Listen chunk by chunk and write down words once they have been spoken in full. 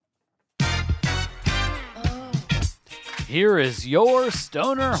Here is your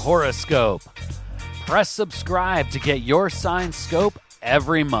Stoner Horoscope. Press subscribe to get your sign scope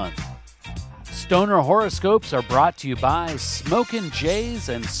every month. Stoner Horoscopes are brought to you by Smokin' Jays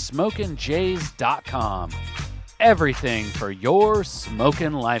and SmokinJays.com. Everything for your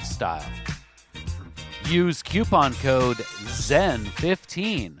smokin' lifestyle. Use coupon code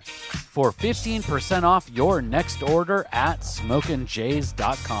ZEN15 for 15% off your next order at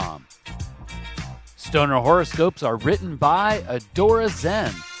SmokinJays.com. Stoner Horoscopes are written by Adora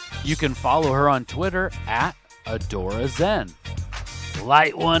Zen. You can follow her on Twitter at Adora Zen.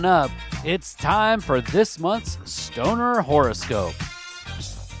 Light one up. It's time for this month's Stoner Horoscope.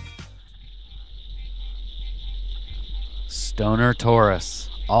 Stoner Taurus.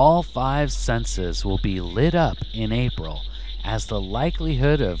 All 5 senses will be lit up in April as the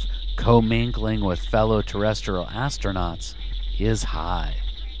likelihood of commingling with fellow terrestrial astronauts is high.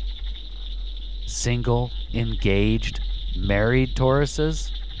 Single, engaged, married Tauruses,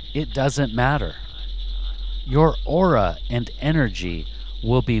 it doesn't matter. Your aura and energy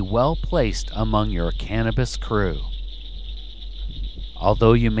will be well placed among your cannabis crew.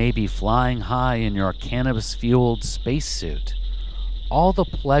 Although you may be flying high in your cannabis-fueled spacesuit, all the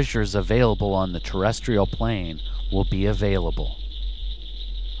pleasures available on the terrestrial plane will be available.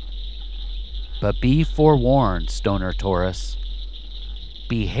 But be forewarned, Stoner Taurus.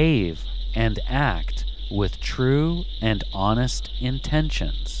 Behave and act with true and honest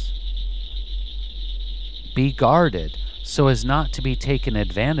intentions. Be guarded so as not to be taken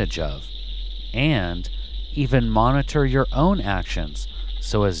advantage of, and even monitor your own actions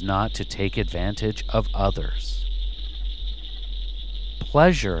so as not to take advantage of others.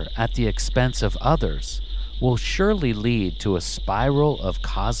 Pleasure at the expense of others will surely lead to a spiral of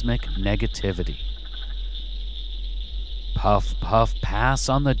cosmic negativity. Puff, puff, pass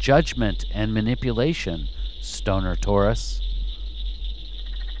on the judgment and manipulation, Stoner Taurus.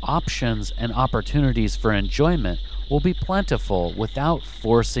 Options and opportunities for enjoyment will be plentiful without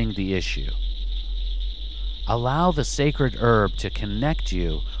forcing the issue. Allow the sacred herb to connect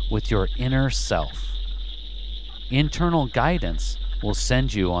you with your inner self. Internal guidance will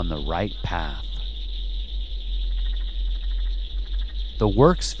send you on the right path. The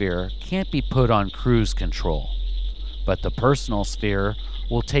work sphere can't be put on cruise control, but the personal sphere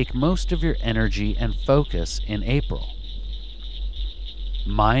will take most of your energy and focus in April.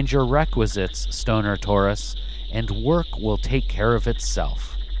 Mind your requisites, Stoner Taurus, and work will take care of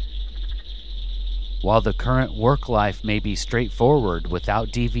itself. While the current work life may be straightforward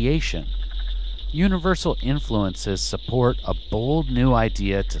without deviation, universal influences support a bold new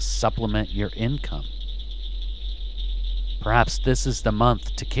idea to supplement your income. Perhaps this is the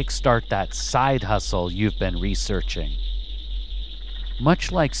month to kickstart that side hustle you've been researching.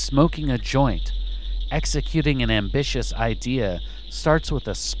 Much like smoking a joint, executing an ambitious idea starts with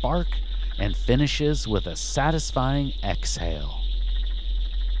a spark and finishes with a satisfying exhale.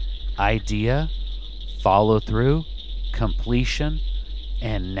 Idea, follow through, completion,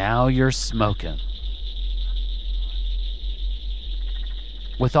 and now you're smoking.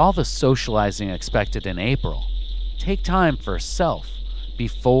 With all the socializing expected in April, take time for self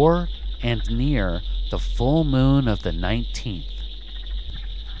before and near the full moon of the 19th.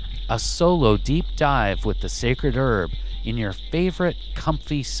 A solo deep dive with the sacred herb in your favorite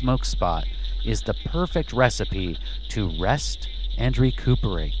comfy smoke spot is the perfect recipe to rest and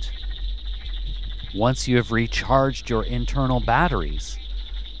recuperate. Once you have recharged your internal batteries,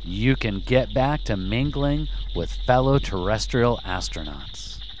 you can get back to mingling with fellow terrestrial astronauts.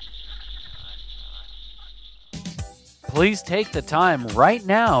 Please take the time right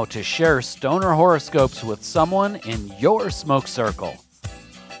now to share Stoner Horoscopes with someone in your smoke circle.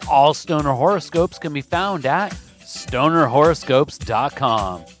 All Stoner Horoscopes can be found at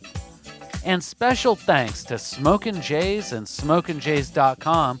StonerHoroscopes.com. And special thanks to Smokin' Jays and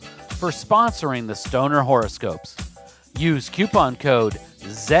SmokinJays.com for sponsoring the Stoner Horoscopes. Use coupon code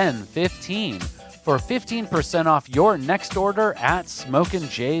ZEN15 for 15% off your next order at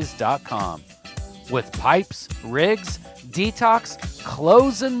SmokinJays.com. With pipes, rigs, detox,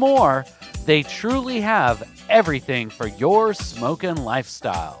 clothes, and more, they truly have everything for your smoking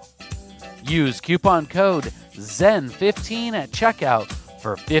lifestyle. Use coupon code ZEN15 at checkout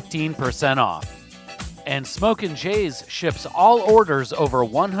for 15% off. And Smokin' Jays ships all orders over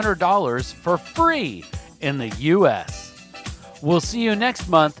 $100 for free in the U.S. We'll see you next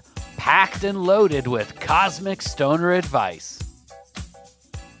month, packed and loaded with cosmic stoner advice.